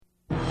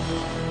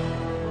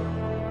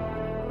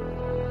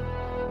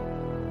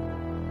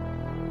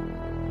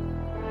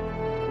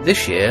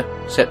This year,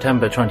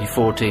 September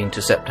 2014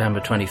 to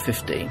September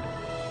 2015,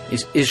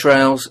 is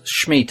Israel's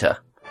Shemitah,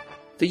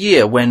 the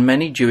year when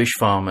many Jewish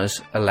farmers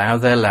allow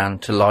their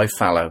land to lie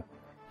fallow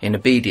in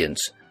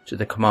obedience to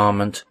the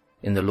commandment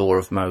in the law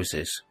of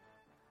Moses.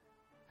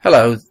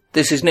 Hello,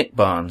 this is Nick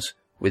Barnes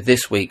with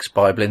this week's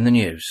Bible in the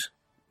News.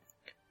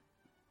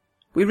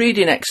 We read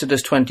in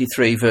Exodus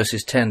 23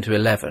 verses 10 to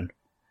 11,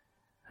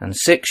 "And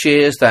 6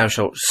 years thou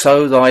shalt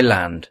sow thy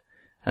land,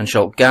 and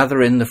shalt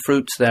gather in the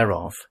fruits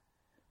thereof.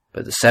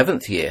 But the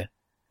 7th year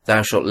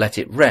thou shalt let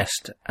it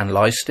rest and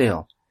lie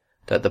still,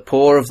 that the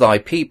poor of thy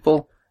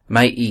people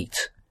may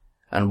eat,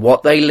 and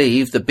what they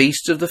leave the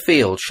beasts of the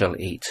field shall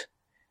eat.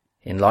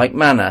 In like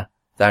manner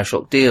thou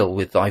shalt deal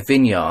with thy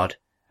vineyard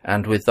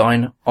and with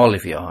thine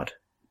oliveyard."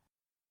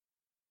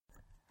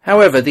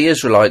 However, the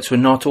Israelites were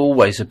not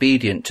always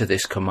obedient to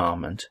this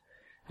commandment,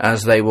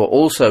 as they were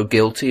also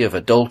guilty of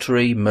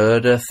adultery,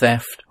 murder,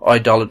 theft,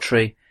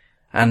 idolatry,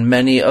 and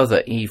many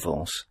other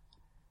evils.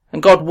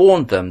 And God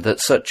warned them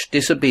that such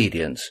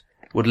disobedience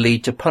would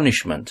lead to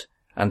punishment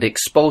and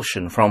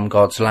expulsion from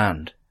God's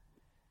land.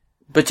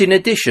 But in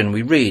addition,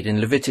 we read in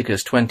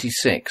Leviticus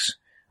 26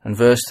 and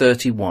verse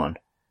 31,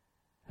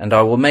 "And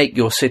I will make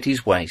your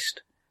cities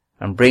waste,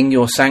 and bring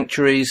your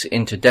sanctuaries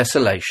into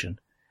desolation,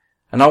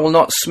 and I will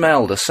not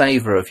smell the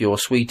savour of your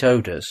sweet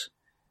odours,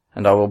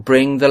 and I will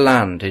bring the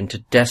land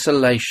into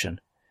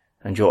desolation,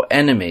 and your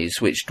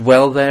enemies which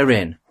dwell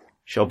therein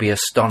shall be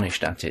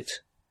astonished at it."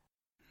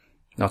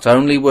 Not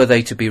only were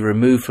they to be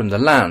removed from the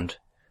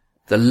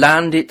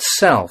land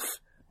itself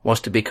was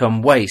to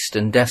become waste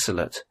and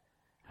desolate,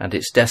 and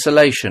its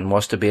desolation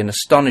was to be an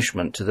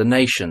astonishment to the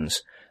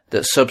nations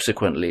that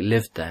subsequently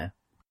lived there.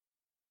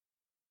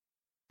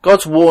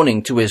 God's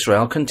warning to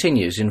Israel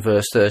continues in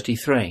verse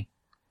 33,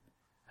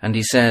 and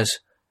he says,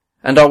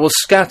 "And I will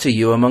scatter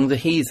you among the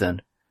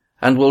heathen,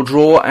 and will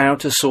draw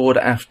out a sword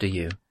after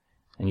you,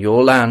 and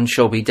your land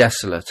shall be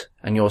desolate,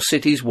 and your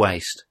cities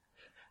waste.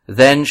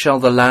 Then shall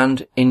the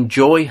land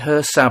enjoy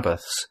her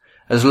Sabbaths,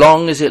 as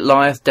long as it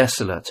lieth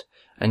desolate,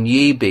 and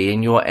ye be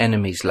in your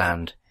enemy's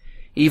land.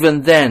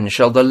 Even then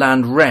shall the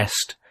land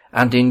rest,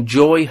 and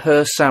enjoy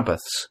her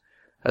Sabbaths,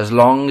 as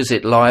long as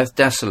it lieth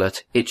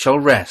desolate it shall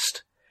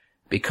rest,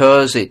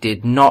 because it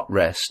did not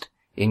rest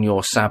in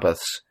your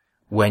Sabbaths,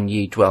 when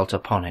ye dwelt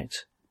upon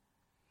it."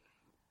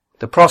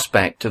 The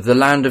prospect of the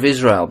land of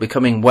Israel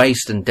becoming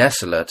waste and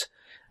desolate,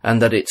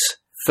 and that its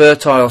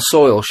fertile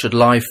soil should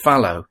lie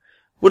fallow,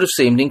 would have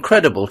seemed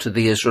incredible to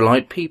the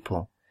Israelite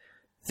people.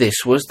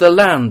 This was the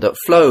land that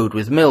flowed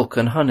with milk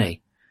and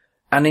honey,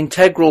 an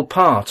integral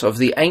part of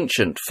the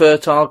ancient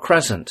Fertile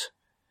Crescent.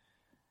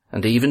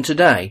 And even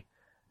today,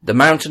 the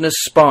mountainous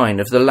spine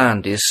of the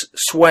land is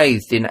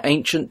swathed in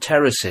ancient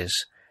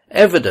terraces,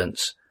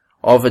 evidence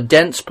of a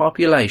dense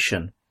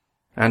population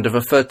and of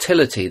a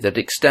fertility that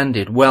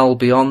extended well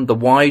beyond the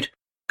wide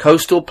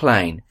coastal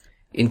plain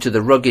into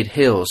the rugged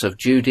hills of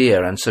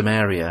Judea and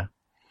Samaria.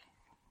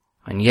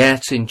 And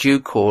yet, in due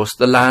course,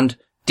 the land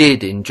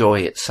did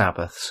enjoy its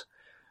Sabbaths.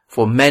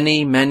 For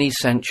many, many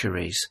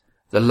centuries,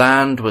 the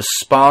land was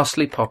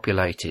sparsely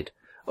populated,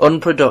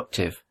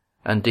 unproductive,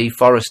 and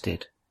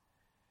deforested.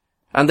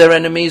 And their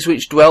enemies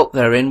which dwelt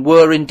therein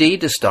were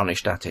indeed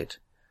astonished at it.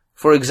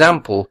 For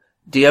example,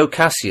 Dio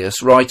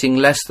Cassius, writing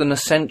less than a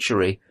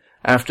century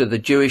after the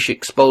Jewish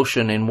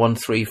expulsion in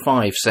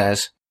 135,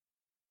 says,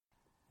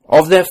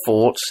 "Of their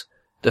forts,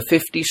 the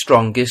 50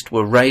 strongest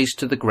were razed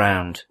to the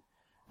ground.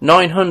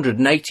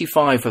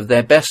 985 of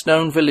their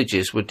best-known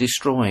villages were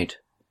destroyed.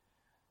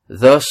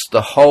 Thus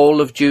the whole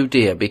of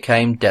Judea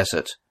became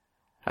desert,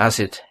 as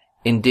it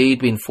indeed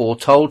been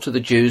foretold to the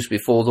Jews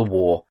before the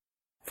war.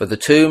 For the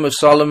tomb of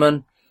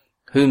Solomon,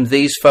 whom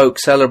these folk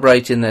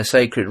celebrate in their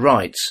sacred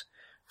rites,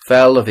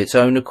 fell of its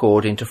own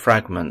accord into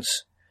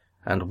fragments,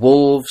 and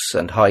wolves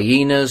and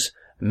hyenas,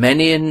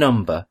 many in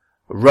number,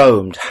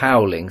 roamed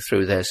howling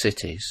through their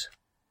cities."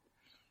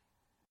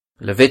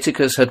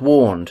 Leviticus had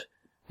warned,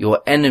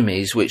 "Your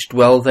enemies which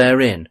dwell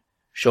therein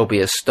shall be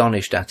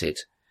astonished at it."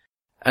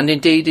 And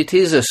indeed it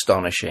is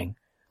astonishing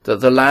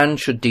that the land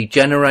should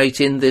degenerate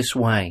in this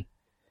way.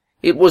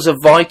 It was a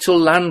vital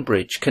land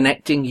bridge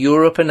connecting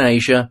Europe and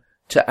Asia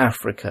to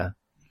Africa.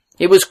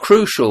 It was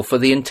crucial for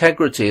the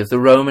integrity of the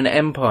Roman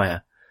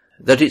Empire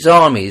that its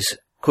armies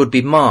could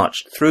be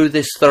marched through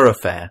this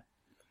thoroughfare.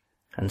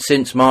 And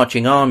since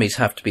marching armies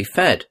have to be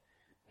fed,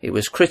 it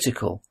was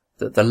critical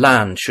that the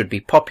land should be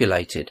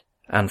populated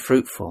and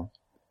fruitful.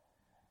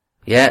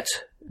 Yet,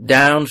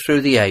 down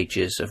through the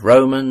ages of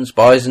Romans,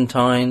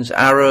 Byzantines,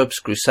 Arabs,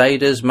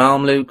 Crusaders,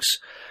 Mamluks,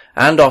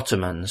 and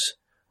Ottomans,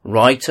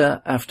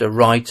 writer after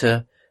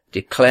writer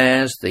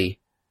declares the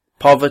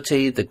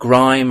poverty, the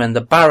grime, and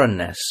the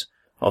barrenness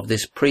of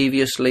this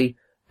previously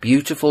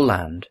beautiful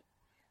land.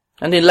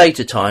 And in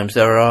later times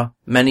there are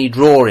many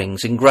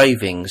drawings,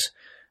 engravings,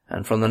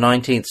 and from the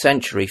 19th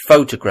century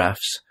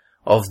photographs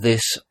of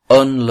this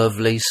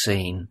unlovely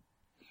scene.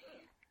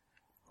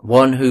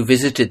 One who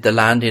visited the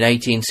land in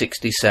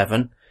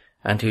 1867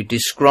 and who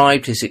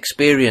described his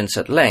experience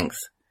at length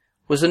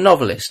was the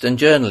novelist and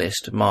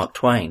journalist Mark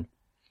Twain.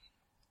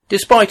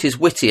 Despite his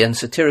witty and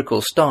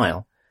satirical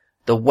style,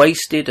 the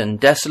wasted and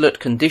desolate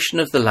condition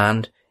of the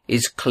land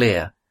is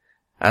clear,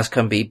 as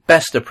can be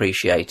best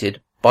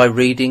appreciated by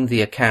reading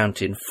the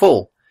account in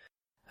full.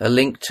 A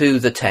link to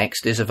the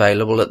text is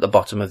available at the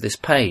bottom of this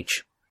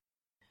page.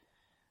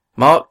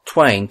 Mark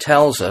Twain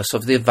tells us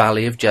of the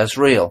valley of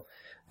Jezreel,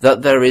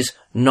 that there is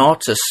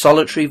not a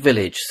solitary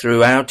village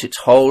throughout its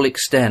whole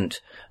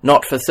extent,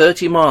 not for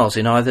 30 miles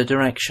in either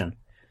direction.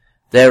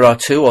 There are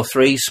 2 or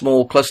 3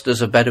 small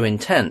clusters of Bedouin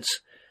tents,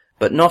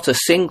 but not a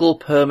single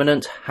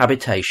permanent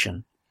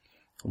habitation.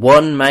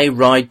 One may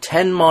ride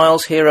 10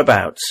 miles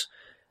hereabouts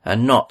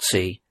and not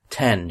see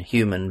 10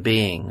 human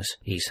beings,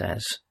 he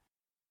says.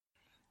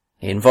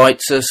 He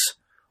invites us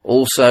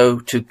also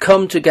to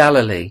come to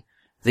Galilee,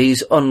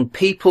 these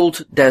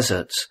unpeopled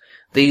deserts,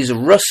 these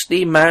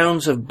rusty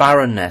mounds of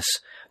barrenness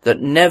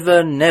that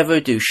never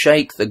do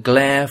shake the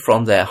glare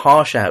from their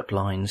harsh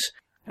outlines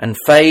and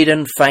fade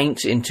and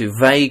faint into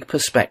vague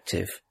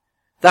perspective.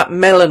 That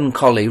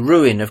melancholy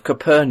ruin of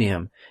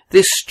Capernaum,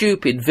 this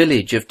stupid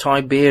village of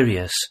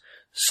Tiberias,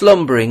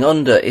 slumbering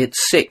under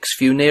its 6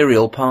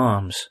 funereal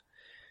palms.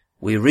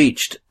 We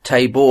reached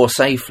Tabor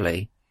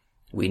safely.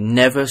 We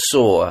never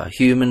saw a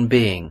human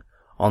being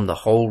on the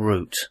whole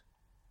route.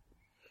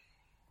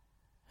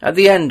 At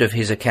the end of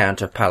his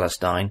account of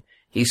Palestine,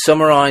 he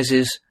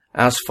summarizes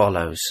as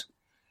follows.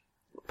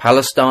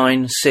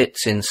 Palestine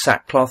sits in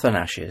sackcloth and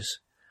ashes.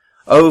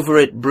 Over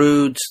it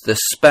broods the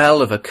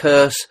spell of a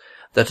curse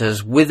that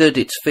has withered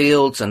its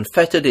fields and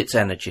fettered its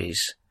energies.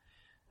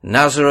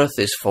 Nazareth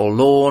is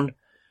forlorn.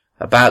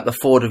 About the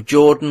ford of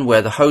Jordan,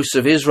 where the hosts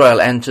of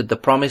Israel entered the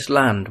promised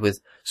land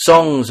with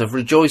songs of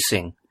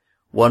rejoicing,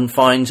 one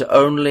finds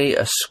only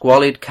a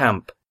squalid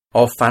camp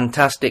of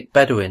fantastic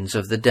Bedouins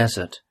of the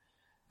desert.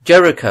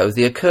 Jericho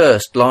the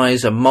accursed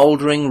lies a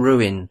mouldering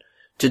ruin,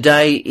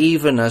 today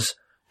even as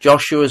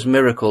Joshua's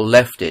miracle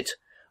left it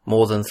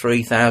more than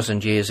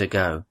 3,000 years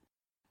ago.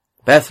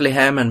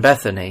 Bethlehem and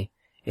Bethany,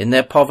 in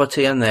their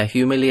poverty and their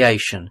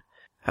humiliation,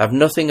 have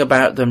nothing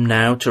about them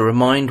now to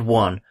remind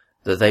one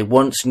that they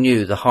once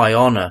knew the high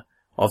honour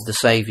of the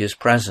Saviour's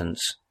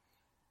presence.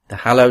 The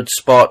hallowed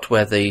spot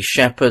where the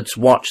shepherds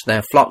watched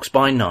their flocks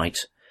by night,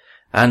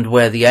 and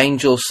where the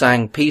angels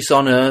sang peace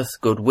on earth,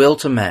 goodwill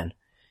to men,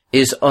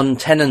 is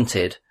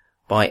untenanted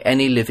by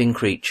any living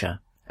creature,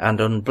 and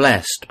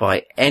unblessed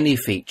by any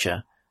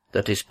feature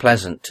that is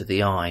pleasant to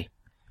the eye.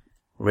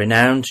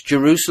 Renowned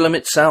Jerusalem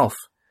itself,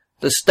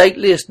 the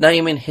stateliest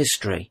name in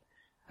history,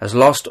 has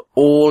lost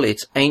all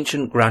its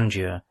ancient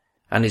grandeur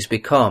and is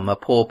become a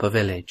pauper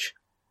village.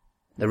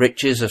 The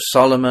riches of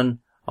Solomon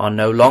are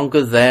no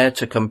longer there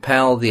to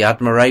compel the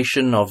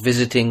admiration of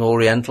visiting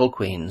Oriental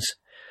queens.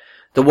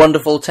 The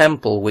wonderful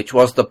temple, which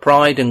was the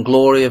pride and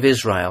glory of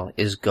Israel,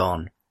 is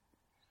gone.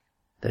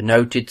 The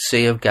noted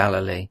Sea of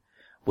Galilee,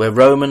 where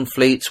Roman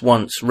fleets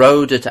once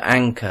rode at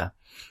anchor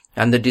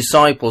and the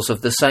disciples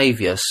of the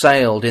Saviour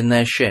sailed in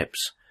their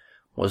ships,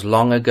 was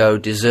long ago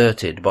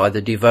deserted by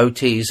the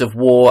devotees of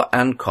war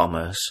and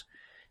commerce,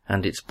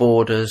 and its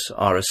borders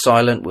are a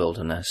silent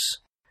wilderness.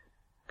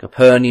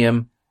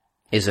 Capernaum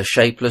is a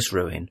shapeless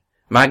ruin.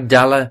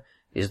 Magdala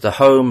is the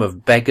home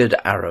of beggared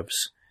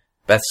Arabs.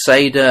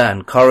 Bethsaida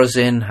and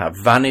Chorazin have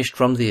vanished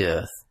from the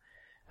earth,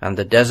 and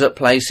the desert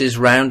places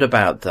round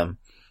about them,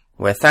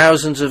 where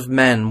thousands of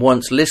men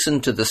once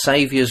listened to the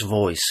Saviour's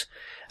voice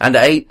and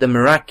ate the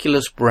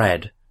miraculous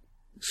bread,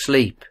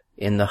 sleep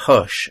in the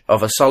hush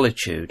of a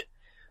solitude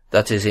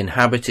that is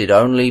inhabited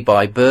only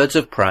by birds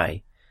of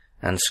prey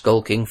and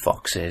skulking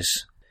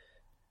foxes.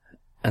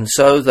 And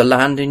so the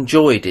land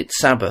enjoyed its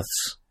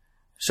Sabbaths.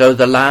 So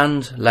the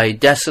land lay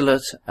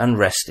desolate and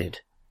rested.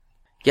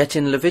 Yet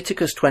in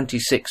Leviticus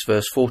 26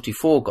 verse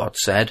 44 God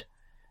said,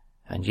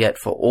 "And yet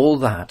for all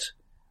that,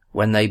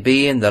 when they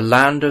be in the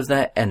land of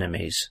their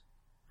enemies,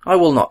 I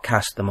will not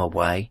cast them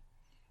away,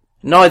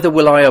 neither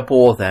will I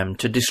abhor them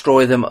to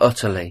destroy them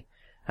utterly,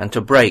 and to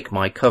break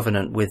my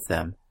covenant with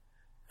them.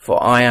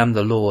 For I am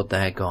the Lord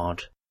their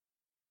God."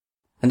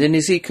 And in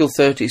Ezekiel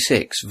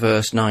 36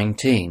 verse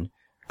 19,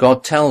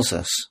 God tells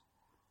us,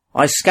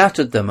 "I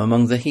scattered them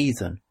among the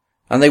heathen,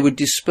 and they were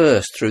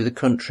dispersed through the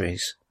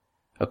countries.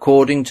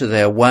 According to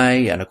their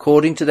way and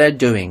according to their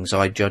doings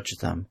I judged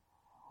them."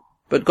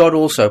 But God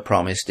also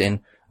promised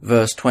in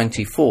verse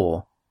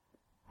 24,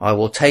 "I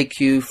will take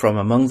you from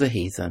among the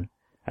heathen,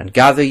 and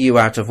gather you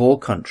out of all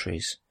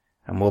countries,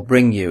 and will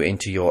bring you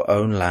into your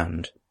own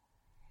land."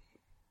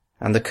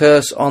 And the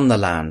curse on the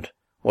land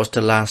was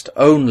to last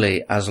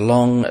only as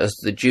long as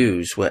the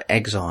Jews were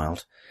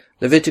exiled.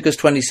 Leviticus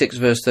 26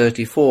 verse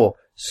 34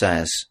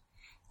 says,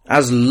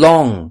 "As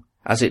long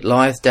as it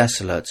lieth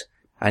desolate,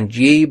 and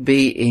ye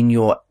be in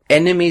your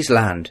enemy's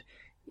land,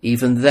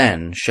 even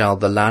then shall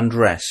the land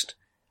rest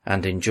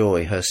and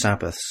enjoy her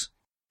Sabbaths."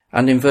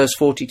 And in verse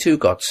 42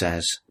 God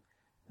says,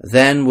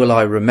 "Then will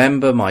I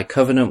remember my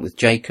covenant with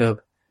Jacob,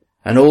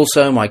 and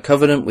also my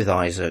covenant with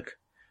Isaac,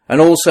 and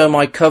also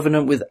my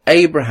covenant with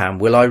Abraham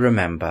will I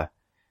remember,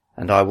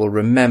 and I will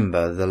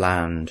remember the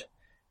land."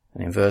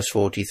 And in verse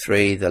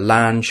 43, "The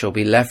land shall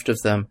be left of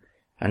them,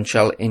 and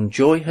shall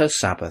enjoy her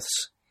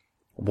Sabbaths,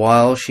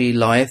 while she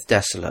lieth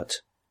desolate,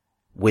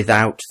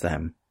 without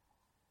them.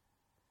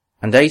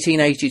 And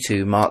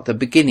 1882 marked the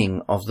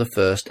beginning of the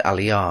first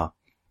Aliyah,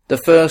 the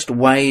first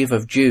wave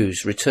of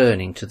Jews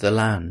returning to the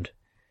land.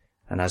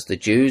 And as the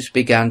Jews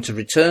began to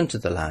return to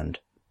the land,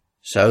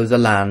 so the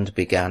land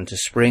began to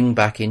spring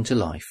back into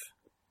life.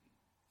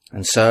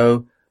 And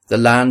so the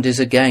land is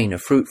again a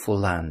fruitful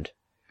land.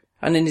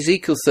 And in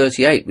Ezekiel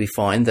 38 we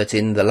find that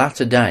in the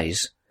latter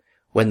days,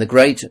 when the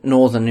great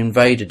northern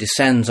invader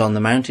descends on the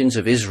mountains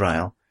of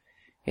Israel,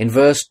 in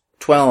verse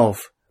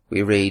 12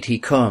 we read, He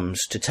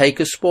comes to take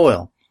a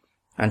spoil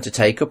and to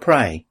take a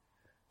prey,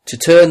 to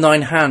turn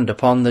thine hand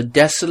upon the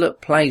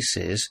desolate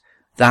places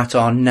that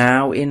are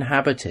now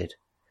inhabited,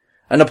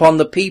 and upon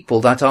the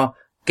people that are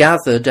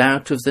gathered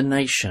out of the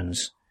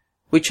nations,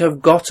 which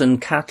have gotten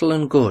cattle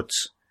and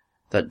goods,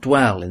 that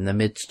dwell in the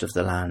midst of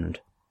the land.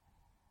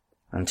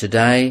 And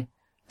today,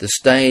 the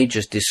stage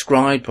as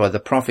described by the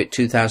prophet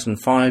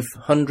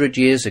 2,500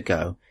 years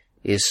ago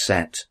is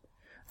set.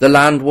 The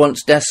land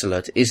once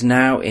desolate is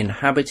now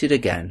inhabited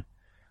again.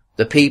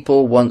 The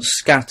people once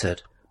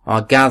scattered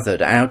are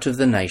gathered out of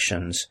the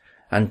nations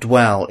and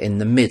dwell in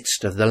the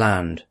midst of the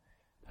land,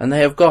 and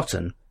they have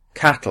gotten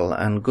cattle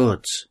and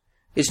goods.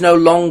 It's no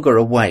longer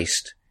a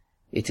waste.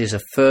 It is a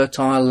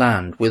fertile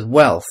land with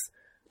wealth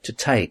to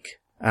take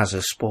as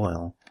a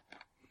spoil.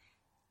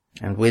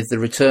 And with the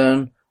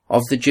return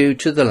of the Jew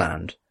to the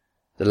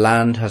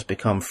land has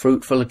become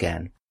fruitful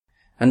again.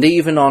 And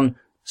even on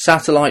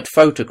satellite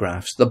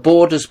photographs, the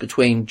borders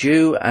between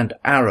Jew and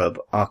Arab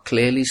are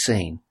clearly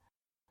seen,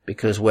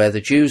 because where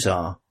the Jews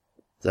are,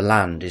 the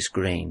land is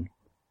green.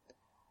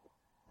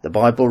 The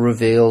Bible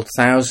revealed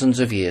thousands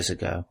of years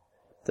ago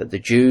that the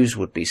Jews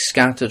would be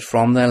scattered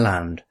from their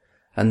land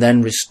and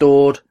then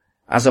restored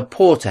as a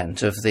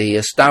portent of the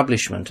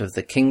establishment of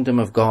the kingdom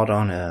of God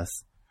on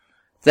earth.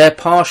 Their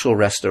partial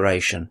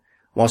restoration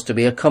was to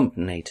be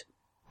accompanied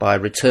by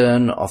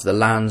return of the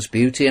land's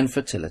beauty and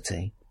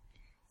fertility.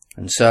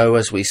 And so,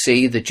 as we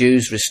see the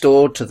Jews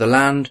restored to the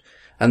land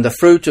and the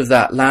fruit of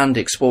that land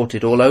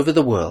exported all over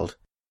the world,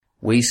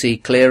 we see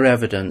clear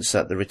evidence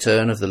that the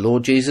return of the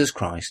Lord Jesus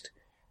Christ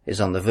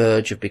is on the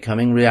verge of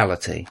becoming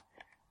reality,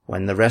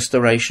 when the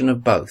restoration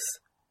of both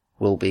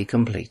will be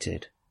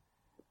completed.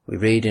 We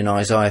read in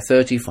Isaiah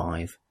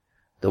 35,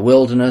 The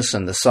wilderness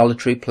and the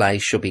solitary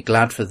place shall be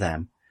glad for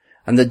them,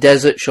 and the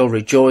desert shall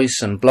rejoice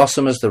and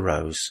blossom as the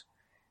rose.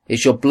 It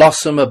shall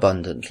blossom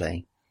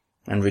abundantly,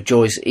 and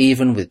rejoice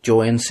even with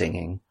joy and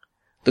singing.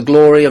 The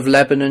glory of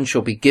Lebanon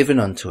shall be given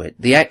unto it,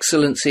 the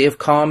excellency of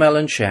Carmel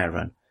and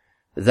Sharon.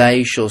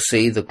 They shall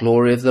see the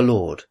glory of the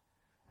Lord,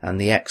 and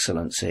the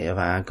excellency of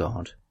our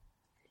God.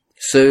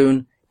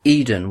 Soon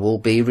Eden will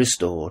be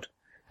restored,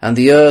 and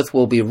the earth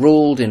will be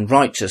ruled in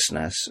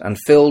righteousness and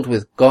filled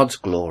with God's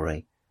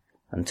glory.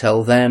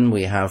 Until then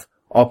we have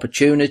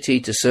opportunity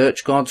to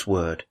search God's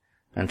word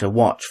and to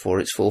watch for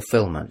its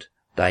fulfillment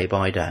day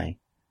by day.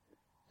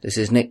 This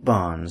is Nick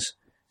Barnes.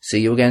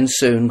 See you again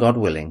soon, God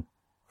willing,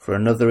 for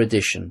another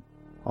edition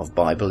of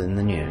Bible in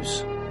the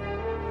News.